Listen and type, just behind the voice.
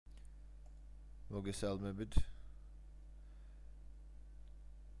მოგესალმებით.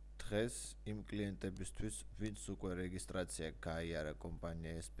 დღეს იმ კლიენტებისთვის, ვინც უკვე რეგისტრაცია გაიარა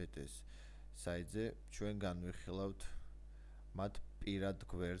კომპანია SBT-ეს საიტზე, ჩვენ განვიხილავთ მათ პირად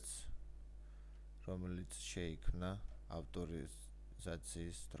გვერდს, რომელიც შეიქმნა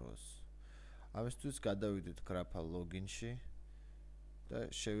ავტორიზაციის დროს. ამისთვის გადავიდეთ გრაფა ლოგინში და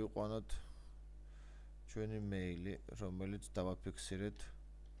შევიყვანოთ ჩვენი მეილი, რომელიც დავაფიქსირეთ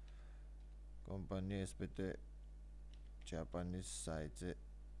კომპანია SBT-JAPAN-ის საიტზე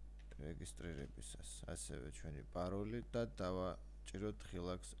რეგისტრირებისას. ასევე ჩვენი პაროლი და დავაჭიროთ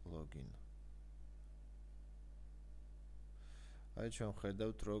ხილაკს ლოგინ. აი ჩვენ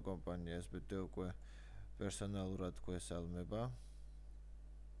ხედავთ, რომ კომპანია SBT უკვე პერსონალურად გვესალმება.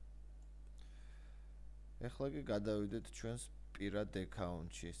 ეხლა კი გადავიდეთ ჩვენს პირად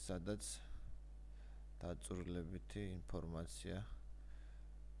აკაუნტში, სადაც დაწვრილებითი ინფორმაცია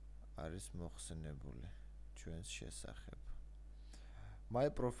არის მოხსენებული ჩვენს შესახებ. My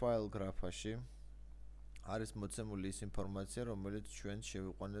profile გრაფაში არის მოცემული ის ინფორმაცია, რომელიც ჩვენ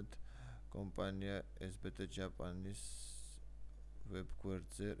შევიყვანეთ კომპანია SBT-JAPAN-ის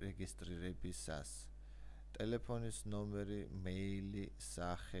ვებგვერდზე რეგისტრირებისას. ტელეფონის ნომერი, მეილი,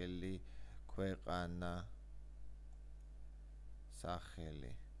 სახელი, ქვეყანა,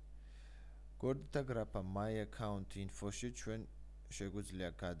 სახელი. გვერდთა გრაფა My account info-ში ჩვენ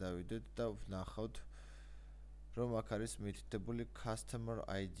შეგვიძლია გადავიდეთ და ვნახავთ, რომ აქ არის მითითებული customer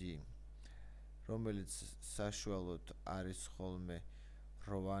ID, რომელიც საშუალოდ არის ხოლმე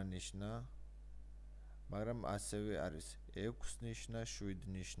 8 ნიშნა, მაგრამ ასევე არის 6 ნიშნა, 7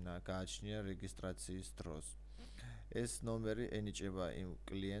 ნიშნა, გააჩნია რეგისტრაციის დროს. ეს ნომერი ენიჭება იმ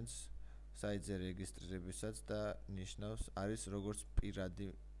კლიენტს საიტზე რეგისტრირებისას და ნიშნავს არის როგორც პირადი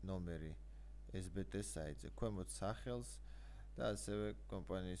ნომერი SBT საიტზე. ქვემოთ სახელს და ასევე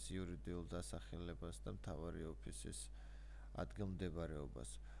კომპანიის იურიდიულ დასახელებას და მთავარი ოფისის ადგილმდებარეობას.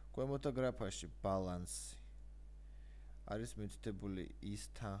 ქვემოთ გრაფაში ბალანსი არის მითითებული ის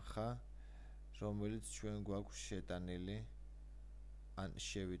თანხა, რომელიც ჩვენ გვაქვს შეტანილი ან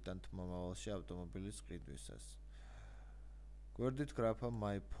შევიტანთ მომავალში ავტომობილის ყიდვისას. გვერდით გრაფა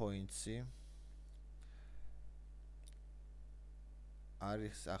My Points-ი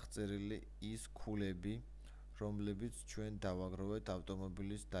არის აღწერილი ის ქულები, რომლებიც ჩვენ დავაგროვეთ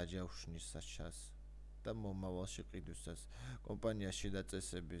ავტომობილის დაჯავშნისას და მომავალში ყიდვისას. კომპანია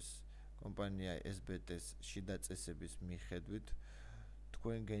SBT-ის შიდა წესების მიხედვით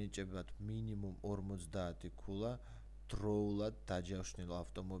თქვენ გენიჭებათ მინიმუმ 50 ქულა დროულად დაჯავშნილ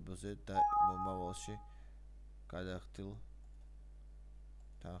ავტომობილზე და მომავალში გადახდილ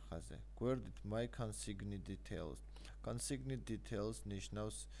თანხაზე. გვერდით My Consignee Details. Consignee Details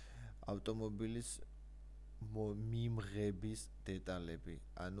ნიშნავს ავტომობილის მიმღების დეტალები,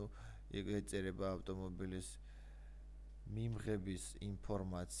 ანუ ეწერება ავტომობილის მიმღების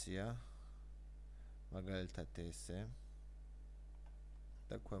ინფორმაცია, მაგალითად ესე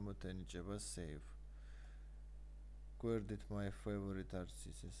და ქვემოთ ენიჭება save. გვერდით My Favorite არის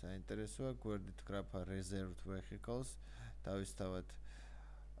ისე საინტერესოა, გვერდით გრაფა Reserved Vehicles თავისთავად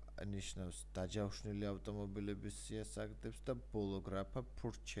ნიშნავს დაჯავშნილი ავტომობილების სიასაგდებს და ბოლო გრაფა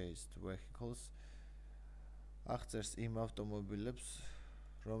Purchased Vehicles აღწერს იმ ავტომობილებს,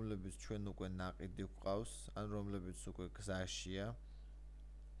 რომლებიც ჩვენ უკვე ნაყიდი გვყავს, ან რომლებიც უკვე გზაშია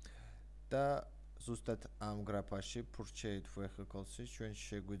და ზუსტად ამ გრაფაში Purchased Vehicles-ში ჩვენ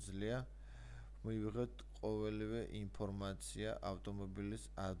შეგვიძლია მივიღოთ ყოველივე ინფორმაცია ავტომობილის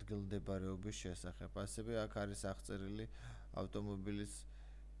ადგილმდებარეობის შესახებ. ასევე აქ არის აღწერილი ავტომობილის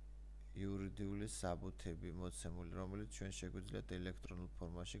იურიდიული საბუთები მოცემული, რომელიც ჩვენ შეგვიძლიათ ელექტრონულ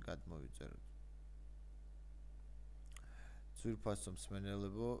ფორმაში გადმოვიწეროთ. ძვირფასო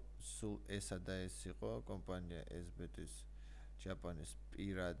მსმენელებო, სულ ესა და ეს იყო კომპანია SBT-JAPAN-ის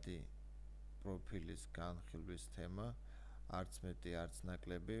პირადი პროფილის განხილვის თემა. არც მეტი, არც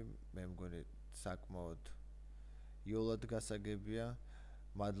ნაკლები, მე მგონი საკმაოდ იოლად გასაგებია.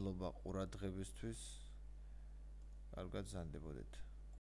 მადლობა ყურადღებისთვის. კარგად ზანდებოდეთ.